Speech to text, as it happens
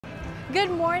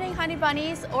Good morning, honey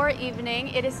bunnies, or evening.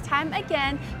 It is time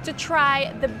again to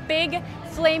try the big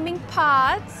flaming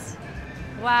pots.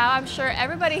 Wow, I'm sure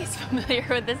everybody is familiar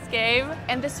with this game.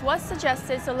 And this was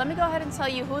suggested, so let me go ahead and tell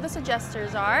you who the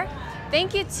suggestors are.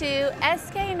 Thank you to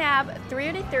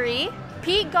SKNAB383,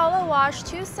 Pete Galawash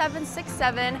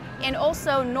 2767, and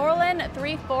also Norlin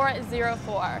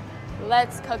 3404.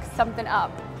 Let's cook something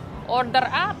up. Order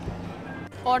up.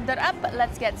 Order up,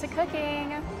 let's get to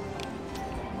cooking.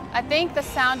 I think the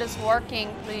sound is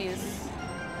working, please.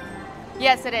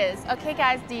 Yes, it is. Okay,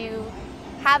 guys, do you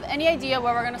have any idea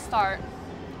where we're gonna start?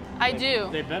 I do.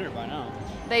 They better by now.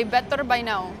 They better by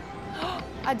now.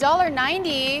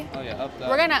 $1.90. Oh yeah, up that.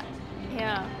 We're gonna,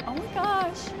 yeah. Oh my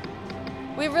gosh.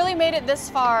 We really made it this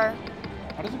far.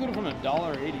 How does it go from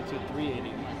 $1.80 to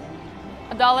 $3.80?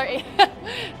 $1.80.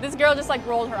 This girl just like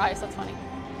rolled her eyes. That's funny.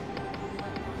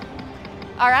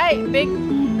 All right, big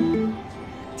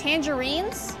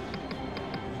tangerines.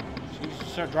 You should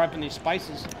start dropping these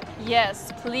spices.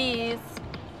 Yes, please.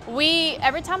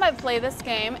 Every time I play this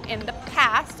game in the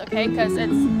past, okay, because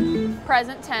it's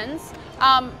present tense,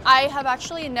 I have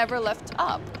actually never left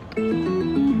up.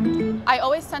 I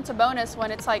always send to bonus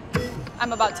when it's like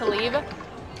I'm about to leave.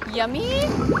 Yummy.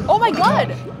 Oh my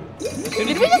God. Did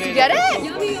we just get it?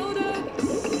 Yummy order.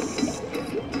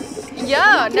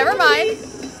 Yeah, never mind.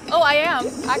 Oh, I am,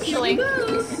 actually.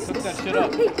 Cook that shit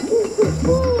up.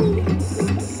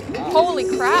 Holy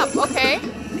crap, okay.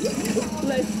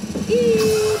 Let's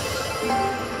eat.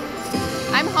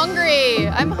 I'm hungry,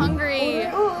 I'm hungry.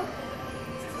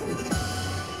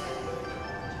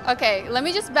 Okay, let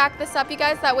me just back this up, you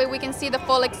guys. That way we can see the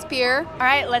full exper. All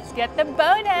right, let's get the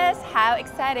bonus. How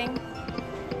exciting.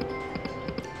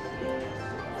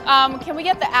 Can we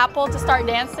get the apple to start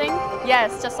dancing?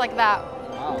 Yes, just like that.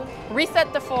 Wow.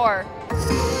 Reset to 4.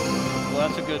 Well,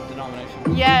 that's a good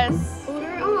denomination. Yes.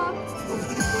 Order up.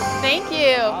 Thank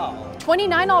you. Wow.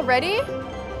 29 already?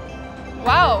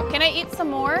 Wow, can I eat some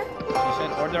more? She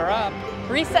said order up.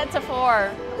 Reset to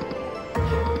 4.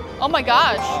 Oh my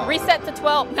gosh, Wow. reset to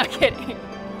 12. No kidding.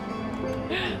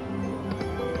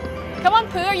 Come on,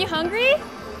 Pooh, are you hungry?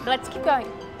 Let's keep going.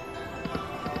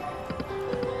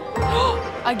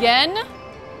 Again?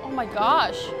 Oh my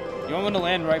gosh. You want one to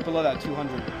land right below that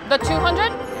 200. The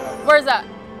 200? Where's that?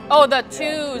 Oh, the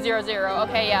 200.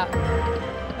 Okay, yeah.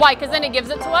 Why? Because then it gives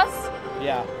it to us?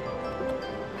 Yeah.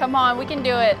 Come on, we can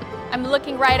do it. I'm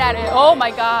looking right at it. Oh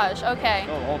my gosh, okay.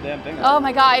 Oh, the whole damn thing. Oh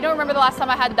my God, I don't remember the last time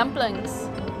I had dumplings.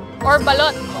 Or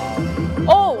balut.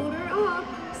 Oh, Order up.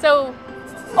 so,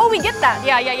 oh, we get that.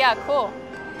 Yeah, cool.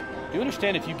 Do you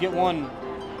understand if you get one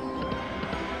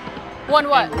One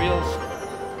what? in reels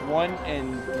 1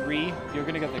 and 3, you're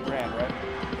gonna get the grand, right?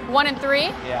 1 and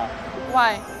 3? Yeah.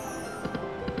 Why?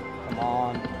 Come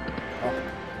on. Oh.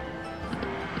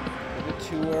 Give it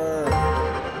to her.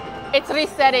 It's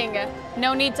resetting.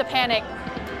 No need to panic.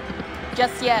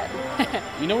 Just yet.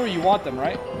 You know where you want them,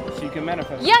 right? So you can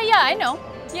manifest. Yeah, I know.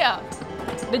 Yeah.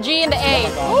 The G and the A.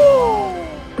 Oh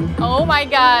Oh my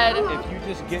God. If you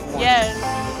just get one Yes.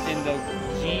 in the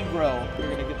G row, you're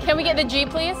gonna get the Can we get the G,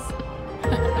 please?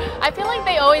 I feel like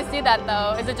they always do that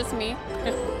though. Is it just me?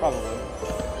 Probably.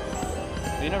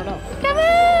 You never know. Come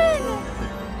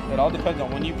on. It all depends on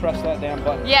when you press that damn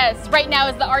button. Yes, right now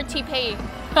is the RT pay.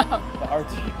 The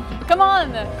RT. Come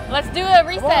on, let's do a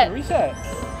reset. Come on, reset.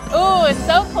 Ooh, it's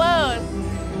so close.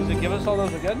 Does it give us all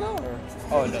those again now? Or?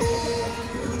 Oh, it does.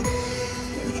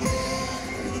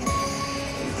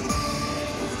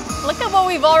 Look at what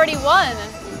we've already won.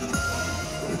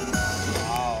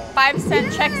 Wow. 5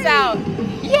 cent checks out.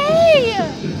 Yay!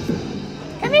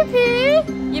 Come here,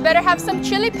 Pooh. You better have some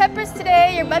chili peppers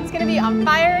today. Your butt's gonna be on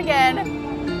fire again.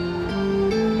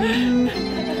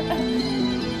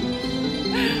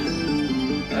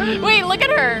 Wait, look at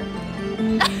her.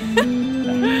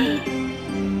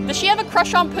 Does she have a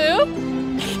crush on Pooh?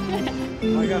 Oh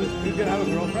my God, is Pooh gonna have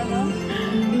a girlfriend now?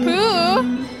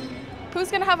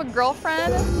 Pooh's gonna have a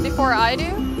girlfriend before I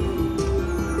do?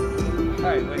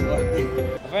 Alright, wait, what?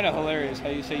 I find it hilarious how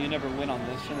you say you never win on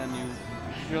this and then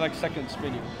you're like second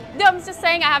spinning. No, I'm just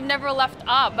saying I have never left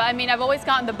up. I mean, I've always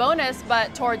gotten the bonus,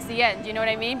 but towards the end, you know what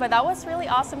I mean? But that was really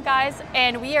awesome, guys.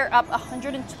 And we are up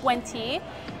 120.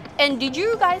 And did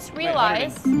you guys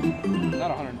realize? Wait, not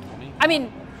 120. I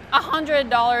mean,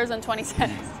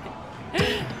 $100.20.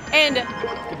 And,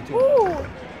 ooh,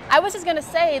 I was just gonna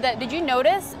say that, did you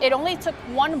notice it only took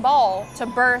 1 ball to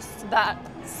burst that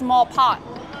small pot?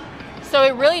 So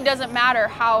it really doesn't matter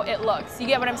how it looks. You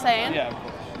get what I'm saying? Yeah, of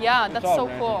course. Yeah, that's so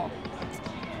random. cool.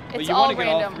 But It's you all want to get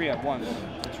random. all 3 at once.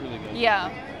 It's really good. Yeah.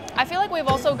 I feel like we've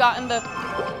also gotten the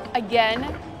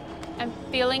again I'm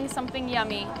feeling something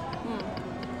yummy.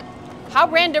 How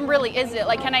random really is it?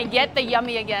 Like, can I get the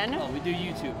yummy again? Oh, we do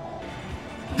YouTube.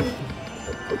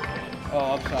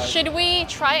 Oh, upside. Should we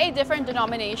try a different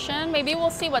denomination? Maybe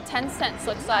we'll see what 10 cents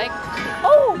looks like.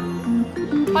 Oh,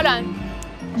 hold on.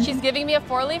 She's giving me a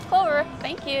 4-leaf clover.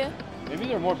 Thank you. Maybe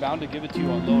they're more bound to give it to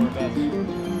you on lower bets.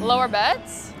 Lower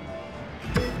bets?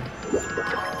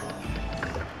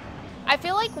 I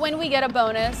feel like when we get a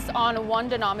bonus on one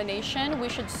denomination, we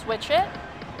should switch it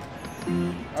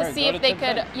to see if they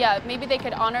could, maybe they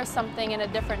could honor something in a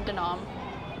different denom.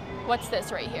 What's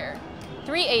this right here?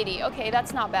 380. Okay,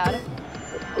 that's not bad.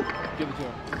 Give it to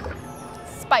her.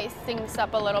 Spice things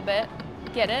up a little bit.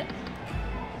 Get it?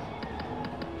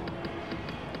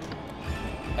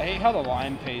 I hate how the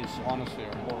line pays, honestly,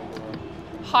 are horrible.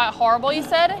 Horrible, you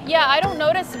said? Yeah, I don't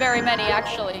notice very many,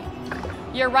 actually.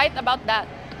 You're right about that.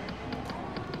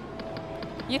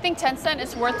 You think 10 cent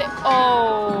is worth it?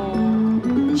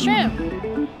 Oh, shrimp.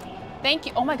 Thank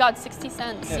you. Oh my God, 60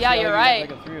 cents. Yeah, you're right.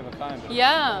 Like a 3 of a kind.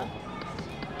 Yeah.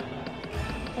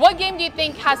 What game do you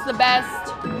think has the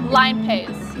best line pays?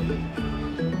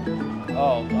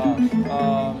 Oh gosh.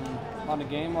 On a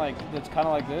game like that's kind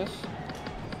of like this.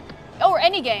 Or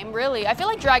any game, really. I feel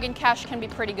like Dragon Cash can be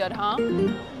pretty good, huh?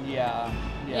 Yeah.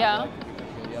 Yeah. That could be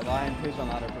pretty good. Yeah, the iron pays on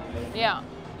that are pretty good. Yeah.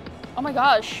 Oh my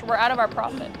gosh, we're out of our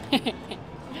profit.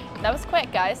 That was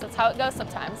quick, guys. That's how it goes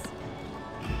sometimes.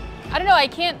 I don't know, I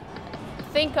can't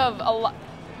think of a lot.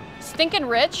 Stinkin'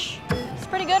 Rich. It's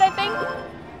pretty good, I think.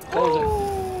 What was it?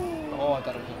 Oh, I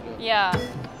thought it was gonna do it. Yeah.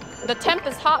 The temp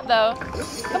is hot though.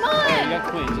 Come on! Yeah, you got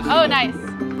queens. Oh, nice.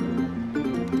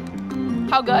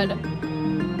 How good?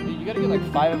 You gotta get like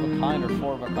 5 of a kind or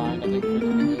 4 of a kind, I think, for it to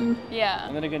be good. Yeah.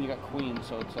 And then again, you got queens,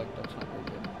 so it's like, that's not very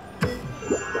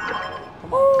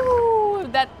good. Ooh,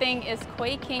 that thing is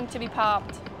quaking to be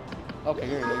popped. Okay,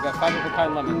 here you go. You got 5 of a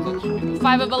kind lemons. That should be good.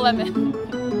 5 of a lemon.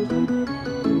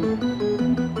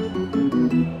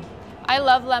 I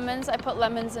love lemons. I put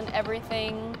lemons in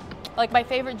everything. Like my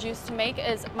favorite juice to make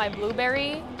is my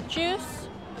blueberry juice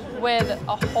with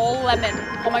a whole lemon.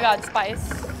 Oh my God,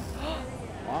 spice.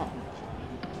 Wow.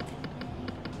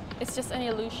 It's just an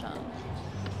illusion.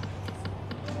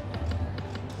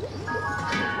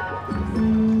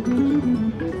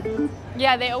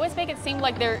 Yeah, they always make it seem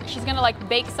like she's gonna like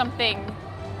bake something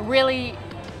really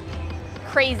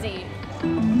crazy,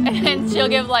 and then she'll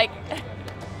give like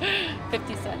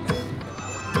 50 cents.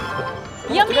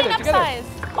 Yummy and upsize.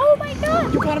 Oh my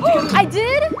God! You got them together. I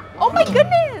did? Oh my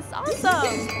goodness! Awesome.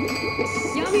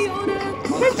 Yummy order.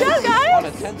 Good job, On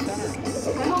guys. a 10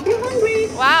 center. I hope you're hungry.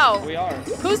 Wow. We are.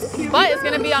 Whose butt is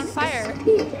gonna be on fire? Ooh,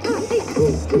 ooh,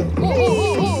 ooh,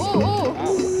 ooh, ooh, ooh.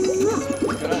 Wow.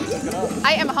 Look it up, look it up.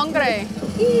 I am hungry.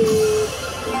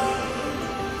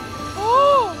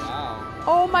 Wow.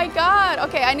 Oh my God.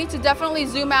 Okay, I need to definitely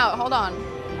zoom out. Hold on.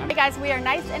 Hey guys, we are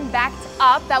nice and backed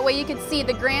up. That way you can see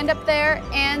the grand up there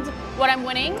and what I'm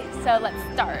winning. So let's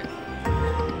start.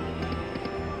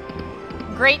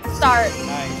 Great start.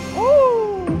 Nice.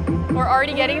 Ooh. We're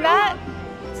already getting that?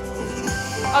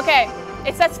 Okay,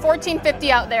 it says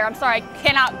 1450 out there. I'm sorry, I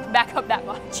cannot back up that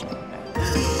much.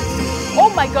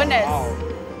 Oh my goodness.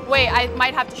 Wow. Wait, I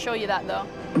might have to show you that though.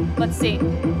 Let's see.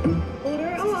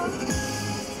 Order up.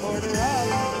 Order up.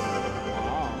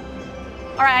 Wow.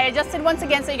 All right, I adjusted once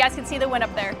again so you guys can see the win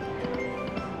up there.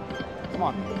 Come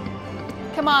on.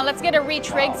 Come on, let's get a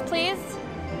re-trigs, Wow. please.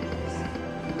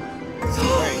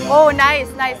 There you go. Oh, nice,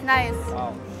 nice, nice.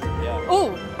 Wow. Yeah.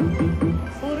 Ooh,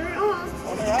 Order up.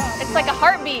 Order up. it's like a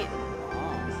heartbeat.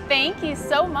 Wow. Thank you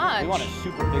so much. We want a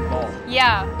super big ball.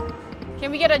 Yeah.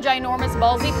 Can we get a ginormous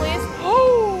ballsy, please?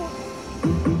 Ooh.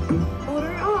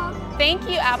 Order up. Thank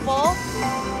you, Apple.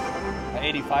 At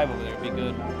 85 over there would be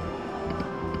good.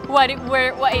 What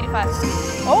 85?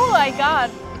 Oh my God.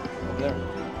 Over there.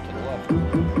 To the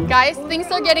left. Guys,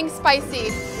 things are getting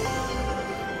spicy.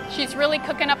 She's really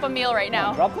cooking up a meal right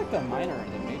now. Drop like the minor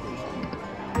and the major or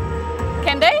something.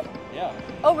 Can they? Yeah.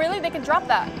 Oh, really? They can drop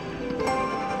that?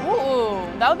 Ooh,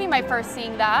 that would be my first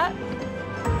seeing that.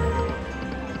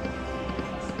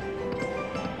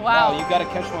 Wow. You gotta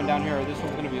catch one down here or this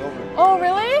one's gonna be over. Oh,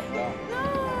 really? Yeah.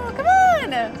 No, come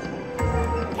on.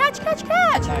 Catch, catch,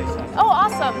 catch. Nice, nice. Oh,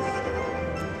 awesome.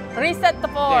 Reset the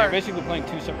Yeah, board. you're basically playing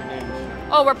 2 separate games.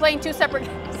 Oh, we're playing 2 separate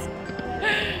games.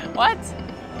 What?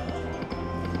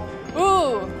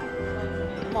 Ooh.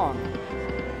 Come on.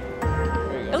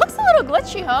 There you It go. looks a little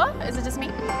glitchy, huh? Is it just me?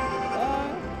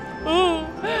 Ooh.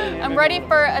 yeah, I'm maybe ready a little.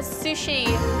 for a sushi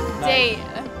date.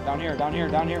 Down here, down here,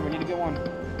 down here. We need to get one.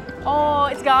 Oh,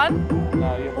 it's gone?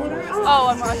 No, you have one Order more. up. Oh,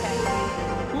 one more, okay.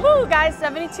 Woo, guys,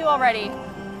 72 already.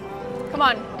 Come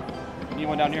on. We You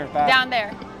went down here, fast. Down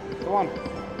there. Come on.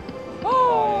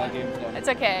 Oh, Oh, yeah, that game's done. it's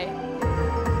okay.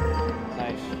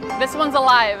 Nice. This one's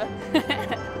alive.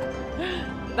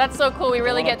 That's so cool. We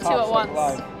really get two at once.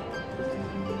 Alive.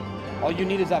 All you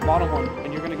need is that bottom one,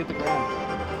 and you're gonna get the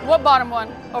grand. What bottom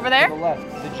one? Over there? To the left,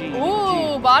 the G. You need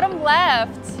Ooh, the G. bottom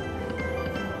left.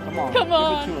 Come on. Come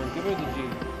on. Give it to her. Give her the G.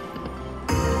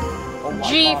 Oh, my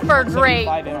G God. for great.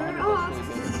 75 and 100, that's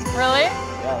really good. Really?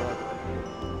 Yeah, look.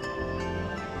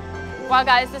 Wow,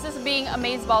 guys, this is being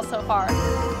amazeball so far.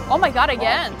 Oh my God,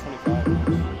 again. Oh,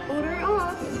 25. Order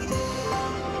off.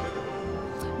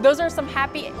 Those are some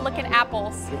happy looking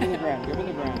apples. Give her the grand. Give her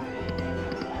the grand.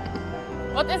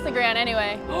 What is the grand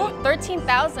anyway?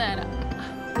 13,000.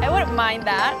 I wouldn't mind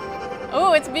that.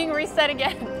 Oh, it's being reset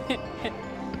again.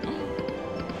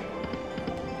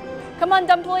 Come on,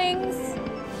 dumplings.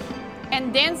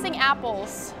 And dancing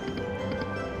apples.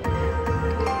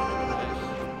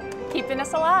 Nice. Keeping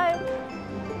us alive.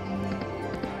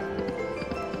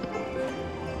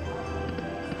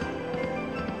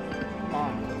 Come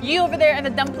on. You over there and the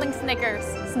dumpling Snickers.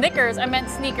 Snickers, I meant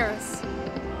sneakers.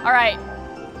 All right,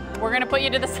 we're gonna put you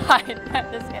to the side.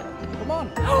 This game. Come on.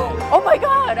 Oh my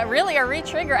God, really, a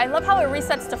re-trigger. I love how it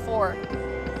resets to 4.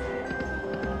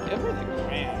 Give her the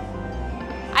grand.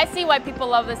 I see why people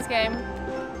love this game,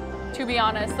 to be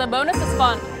honest. The bonus is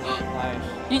fun. Nice.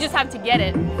 You just have to get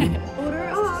it. Order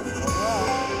off.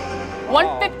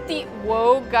 150,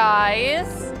 whoa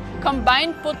guys.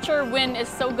 Combined butcher win is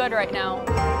so good right now.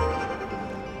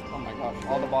 Oh my gosh,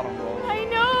 all the bottom rolls. I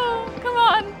know, come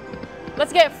on.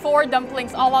 Let's get 4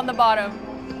 dumplings all on the bottom.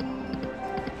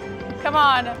 Come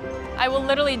on, I will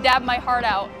literally dab my heart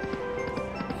out.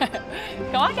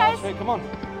 Come on guys. Straight, come on.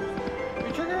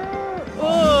 Re-trigger.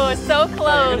 Ooh, so You're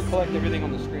close. gonna collect everything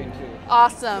on the screen too.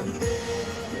 Awesome.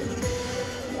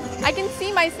 I can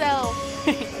see myself.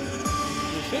 It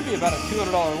should be about a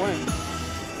 $200 win.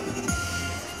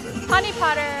 Honey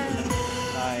Potter.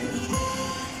 Nice.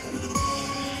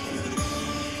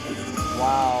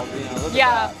 Wow, Dina, look Yeah,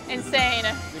 at that. insane.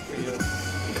 Good for you.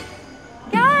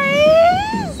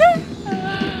 Guys!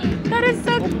 That is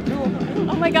so Open two, open two.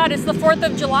 Oh my God, it's the 4th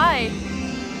of July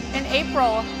in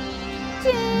April.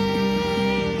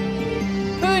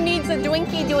 Who needs a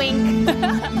dwinky dwink?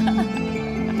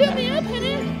 Fill me up,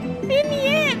 honey. Fill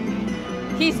me up.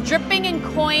 He's dripping in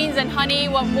coins and honey.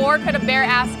 What more could a bear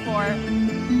ask for?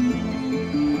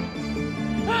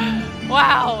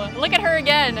 Wow, look at her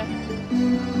again.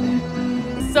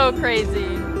 So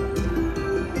crazy.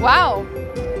 Wow.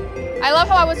 I love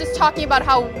how I was just talking about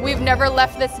how we've never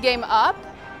left this game up,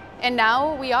 and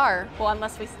now we are. Well,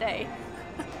 unless we stay.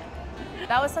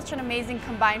 That was such an amazing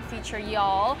combined feature,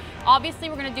 y'all. Obviously,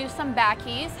 we're gonna do some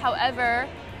backies. However,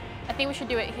 I think we should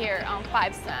do it here on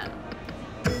 5 cents.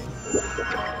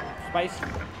 Spicy.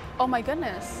 Oh my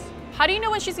goodness. How do you know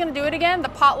when she's gonna do it again? The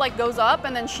pot like goes up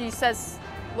and then she says,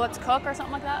 let's cook or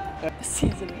something like that?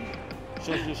 Seasoning.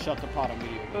 She'll just shut the pot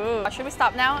immediately. Ooh, should we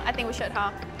stop now? I think we should,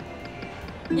 huh?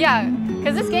 Yeah,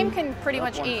 because this game can pretty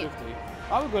That's much eat. 150.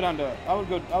 I would go down to, I would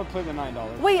play the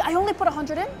 $9. Wait, I only put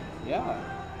 100 in? Yeah.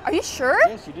 Are you sure?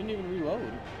 Yes, you didn't even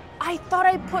reload. I thought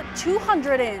I put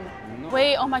 200 in. No.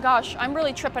 Wait, oh my gosh, I'm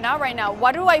really tripping out right now.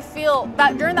 Why do I feel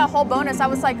that during that whole bonus, I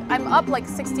was like, I'm up like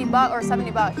 60 bucks or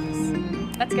 70 bucks.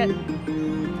 That's good.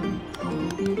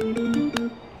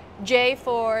 J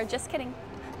for just kidding.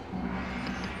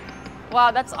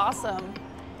 Wow, that's awesome.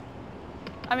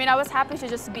 I mean, I was happy to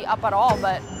just be up at all,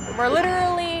 but we're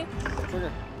literally... Trigger.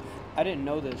 I didn't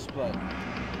know this, but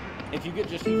if you get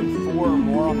just even 4 or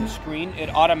more on the screen, it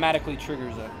automatically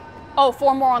triggers it. Oh,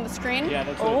 4 more on the screen? Yeah,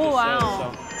 that's what oh, it just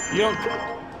wow. says. So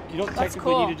you don't technically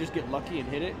cool. need to just get lucky and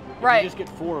hit it. If Right. you just get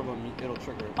 4 of them, it'll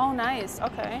trigger it. Oh, nice.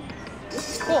 Okay.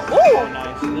 Cool. Oh, Ooh!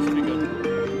 nice. This will be good.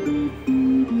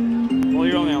 Well,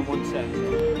 you're only on 1 cent, so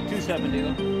 270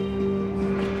 though.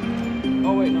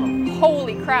 Oh wait, no.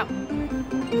 Holy crap.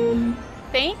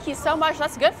 Thank you so much.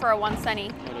 That's good for a 1 centy.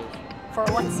 It is. For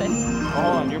a 1 cent. Oh,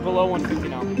 hold on, you're below 150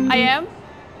 now. I am?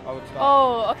 I would stop.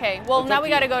 Oh, okay. Well, It's now up we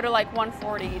to got to you. go to like Well,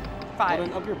 145.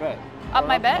 then up your bet. Up Or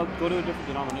my bet? Go to a different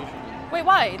denomination. Wait,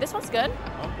 why? This one's good.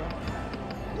 Okay.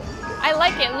 I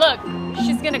like it. Look,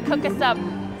 she's going to cook us up.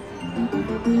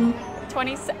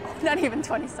 20 cents. Not even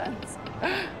 20 cents.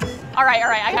 All right.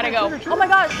 I got to go. Oh my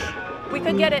gosh. We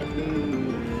could get it.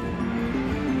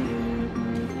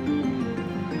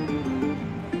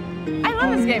 I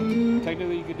love this game.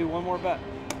 Technically, you could do 1 more bet.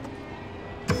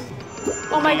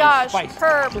 Oh my gosh. Spice.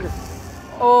 Herb. Sugar.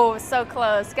 Oh, so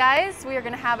close. Guys, we are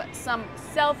gonna have some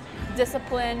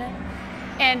self-discipline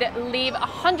and leave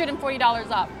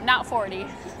 $140 up, not 40.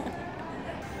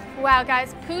 Wow,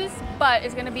 guys, Pooh's butt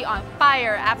is gonna be on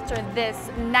fire after this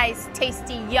nice,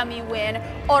 tasty, yummy win.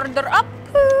 Order up,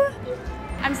 Pooh!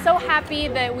 I'm so happy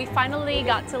that we finally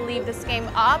got to leave this game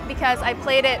up because I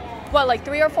played it, what, like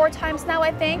 3 or 4 times now,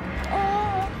 I think?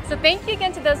 Oh. So thank you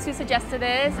again to those who suggested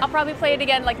this. I'll probably play it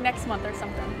again like next month or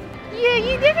something. Yeah,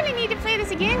 you definitely need to play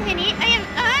this again, honey. I am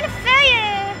on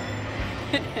fire.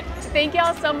 Thank you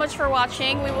all so much for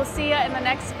watching. We will see you in the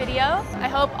next video. I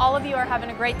hope all of you are having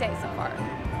a great day so far.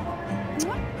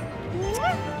 Mwah.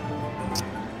 Mwah.